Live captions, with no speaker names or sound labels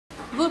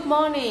Good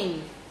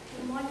morning.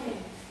 Good morning.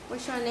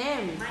 What's your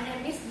name? My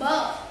name is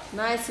Bert.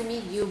 Nice to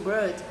meet you,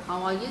 Bert.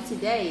 How are you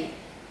today?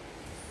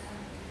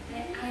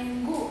 I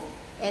am good.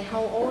 And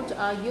how old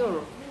are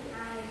you?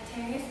 I'm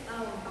 10 years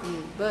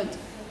old. Bert,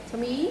 tell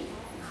me,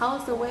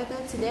 how's the weather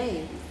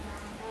today?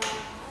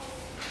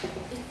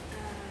 It's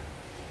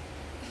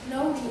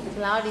cloudy.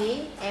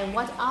 Cloudy. And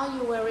what are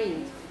you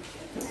wearing?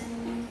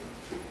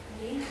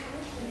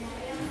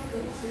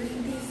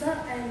 Green t-shirt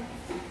and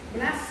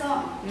black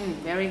socks.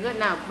 Very good.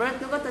 Now, Bert,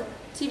 look at the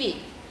TV.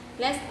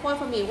 Let's point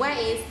for me. Where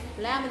is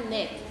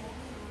lemonade?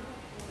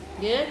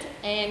 Good.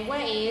 And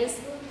where is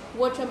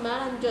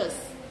watermelon juice?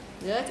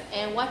 Good.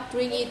 And what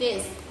drink it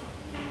is?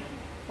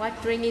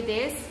 What drink it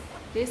is?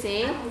 This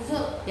is?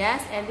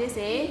 Yes. And this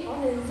is?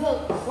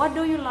 What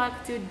do you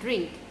like to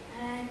drink?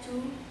 I like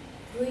to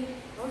drink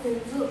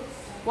orange juice.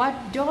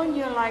 What don't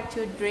you like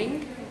to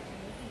drink?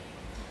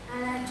 I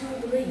like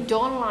to drink.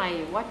 Don't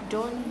like. What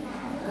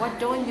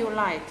don't you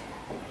like?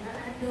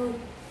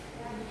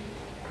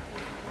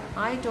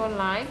 I don't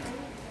like.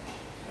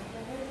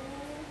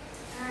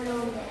 I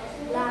don't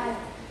like.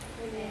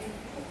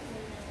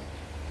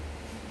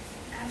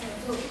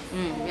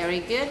 Very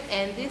good.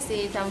 And this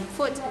is some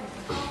food.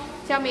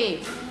 Tell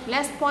me.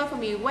 Let's point for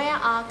me. Where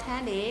are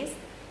candies?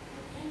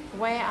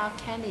 Where are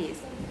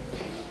candies?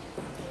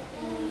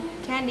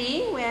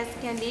 Candy? Where's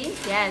candy?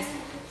 Yes.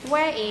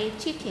 Where is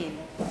chicken?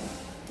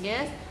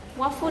 Yes.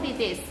 What food is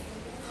this?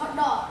 Hot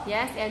dog.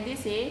 Yes. And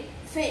this is?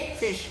 Fish.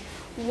 Fish.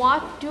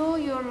 What do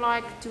you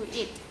like to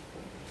eat?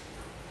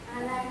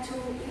 I like to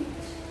eat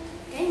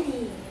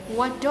candy.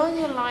 What don't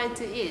you like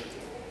to eat?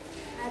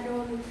 I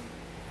don't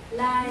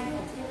like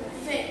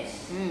fish.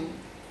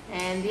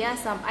 And there are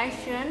some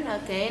action.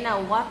 Okay.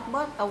 Now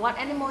what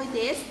animal is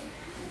this?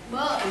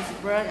 Bird. It's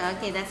bird.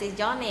 Okay. That is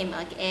your name.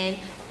 Okay. And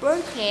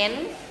bird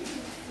can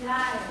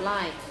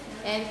fly.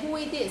 And who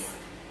is this?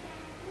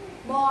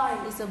 Boy.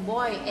 It's a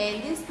boy.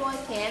 And this boy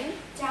can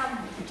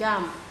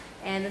jump.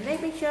 And the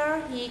next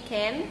picture, he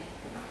can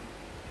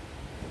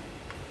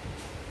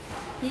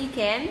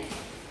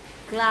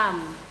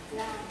climb.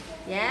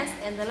 Yes.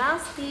 And the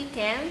last, he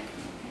can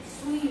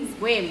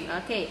swim.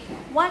 Okay.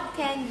 What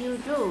can you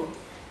do?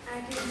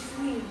 I can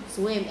swim.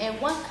 Swim. And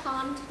what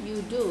can't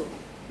you do?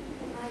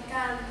 I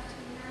can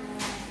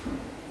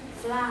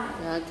fly.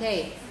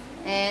 Okay.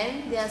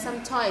 And there are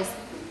some toys.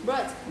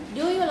 But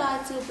do you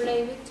like to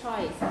play with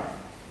toys?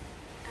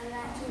 I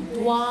like to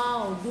play.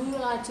 Wow. Do you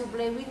like to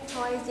play with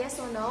toys? Yes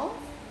or no?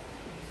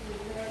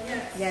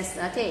 Yes. Yes.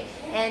 Okay.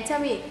 And tell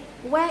me,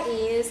 where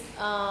is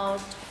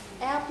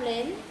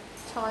airplane?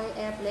 Toy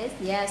airplanes?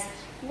 Yes.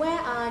 Where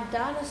are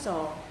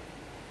dinosaurs?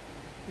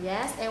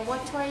 Yes. And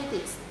what toy is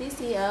this? This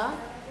is a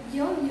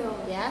Yo-yo.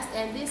 yes.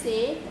 And this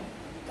is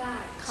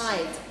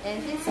kite.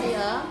 And this is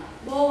a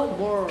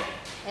ball.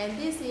 And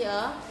this is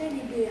a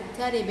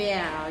teddy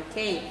bear.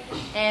 Okay.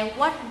 And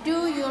what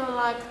do you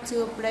like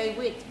to play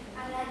with?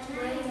 I like to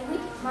play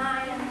with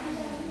my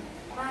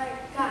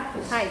kite.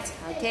 Kite.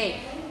 Okay.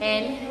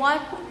 And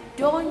what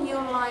don't you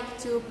like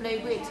to play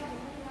with?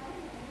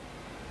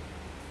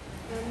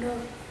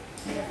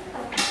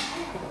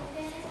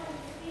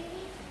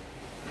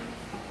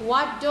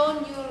 What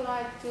don't you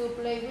like to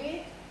play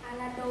with?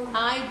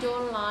 I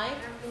don't like.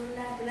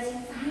 play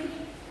with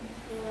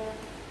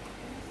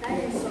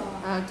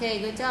dinosaur. Okay,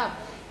 good job.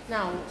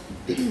 Now,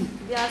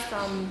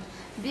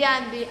 there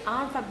are the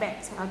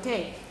alphabet.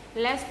 Okay,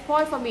 let's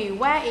point for me.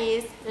 Where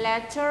is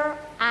letter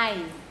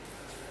I?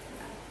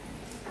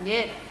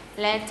 Good.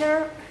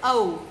 Letter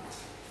O.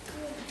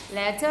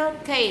 Letter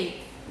K.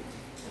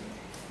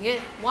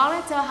 Good. What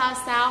letter has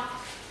sound?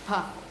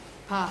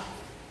 P.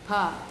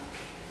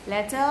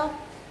 Letter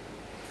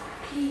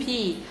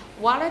P.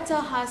 What letter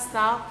has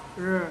sound?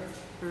 R.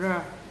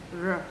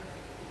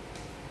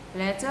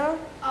 Letter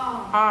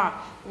R.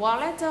 What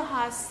letter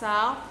has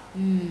sound?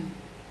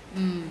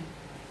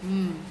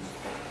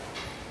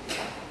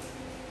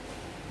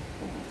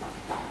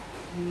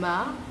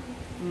 No.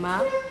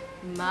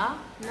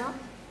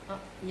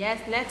 Yes,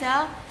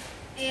 letter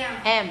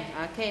M.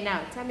 Okay,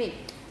 now tell me,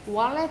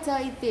 what letter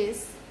is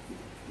this?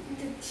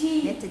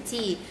 Letter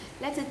T.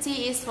 Letter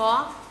T is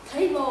for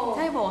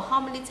table. How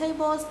many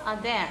tables are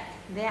there?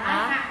 There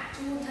are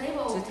 2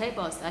 tables. 2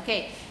 tables.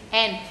 Okay.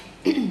 And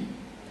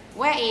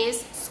where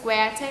is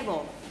square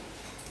table?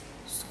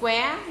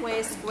 Square. Where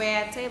is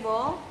square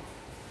table?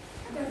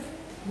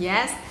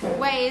 Yes.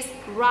 Where is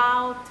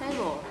round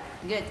table?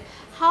 Good.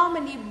 How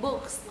many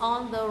books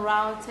on the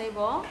round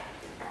table?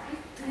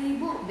 3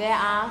 books. There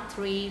are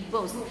 3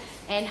 books.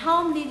 And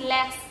how many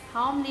legs?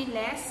 How many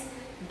legs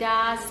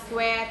does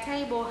square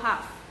table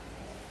have?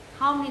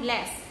 How many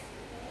legs?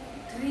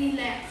 3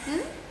 legs.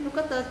 Look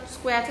at the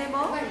square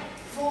table.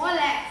 4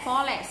 legs.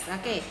 4 legs.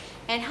 Okay.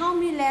 And how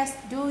many legs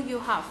do you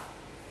have?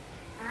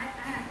 I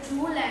have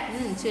 2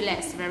 legs. 2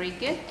 legs. Very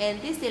good.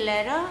 And this is the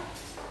letter.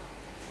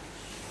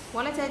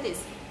 What letter is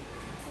this?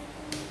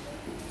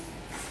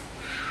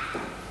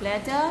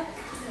 Letter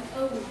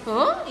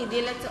O. Is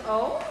it letter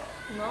O?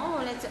 No,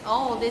 letter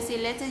O. This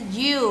is letter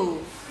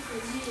U.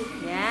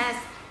 Yes.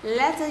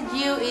 Letter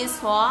U is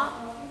for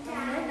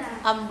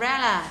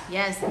Umbrella.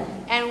 Yes.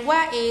 And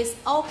where is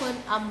open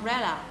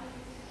umbrella?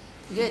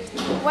 Good.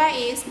 Where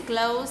is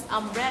closed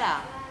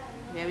umbrella?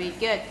 Very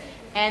good.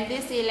 And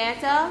this is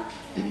letter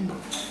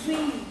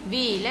V.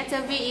 V.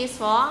 Letter V is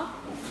for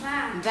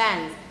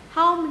vans.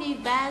 How many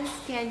vans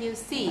can you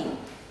see?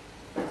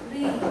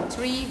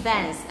 3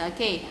 vans.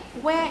 Okay.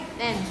 Where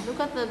then? Look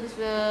at the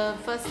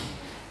first.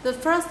 The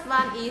first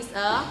one is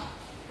a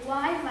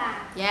White van.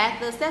 yes.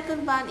 The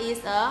second one is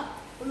a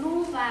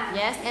Blue van.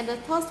 yes. And the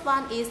third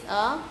one is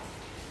a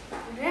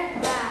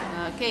Red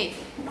van. okay.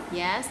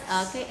 Yes.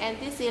 Okay. And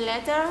this is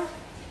letter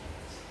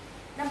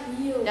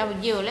W.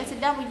 W. Letter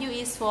W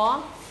is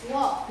for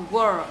Work.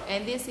 world.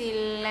 And this is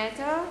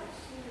letter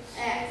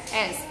X.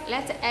 S.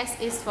 Letter S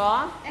is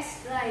for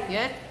X-ray.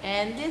 good.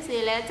 And this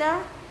is letter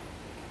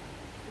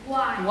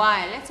Y. Y.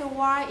 Letter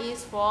Y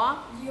is for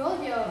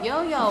Yo-yo.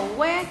 yo-yo.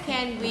 Where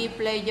can we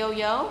play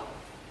yo-yo?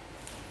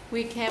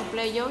 We can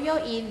play yo-yo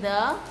in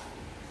the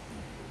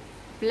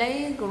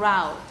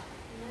playground.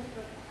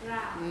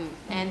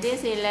 And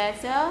this is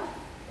letter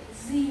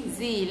Z.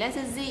 Z.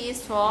 Letter Z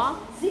is for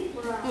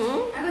Zebra.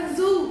 Hmm? And a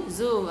zoo.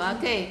 zoo.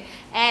 Okay.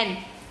 And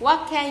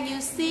what can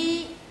you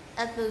see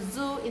at the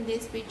zoo in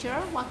this picture?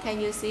 What can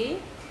you see?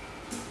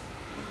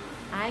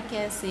 I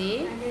can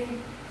see. And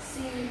then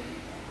see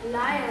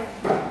lion.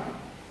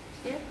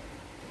 Here.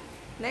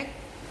 Next.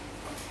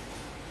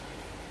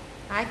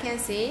 I can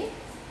see.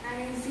 And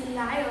then see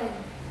lion.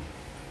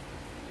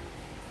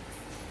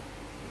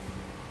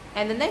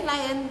 And the next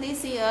lion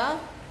this year.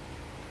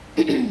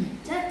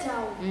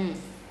 Turtle.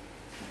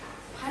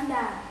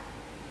 Panda.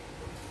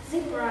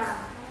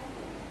 Zebra.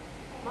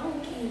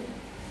 Monkey.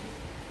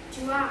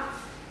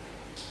 Giraffe.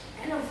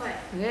 Elephant.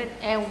 Good.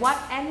 And what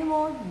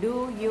animal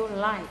do you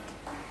like?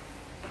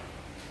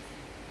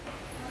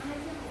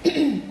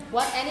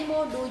 What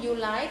animal do you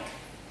like?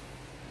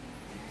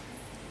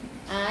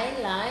 I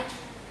like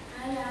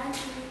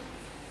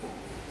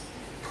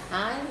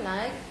lion.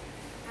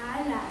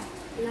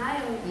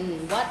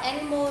 What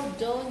animal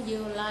don't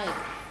you like?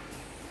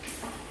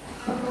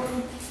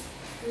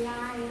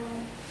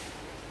 Lion.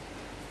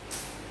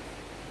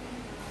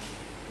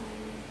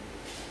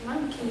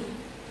 Monkey.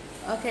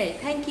 Okay,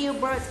 thank you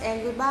birds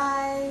and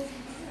goodbye.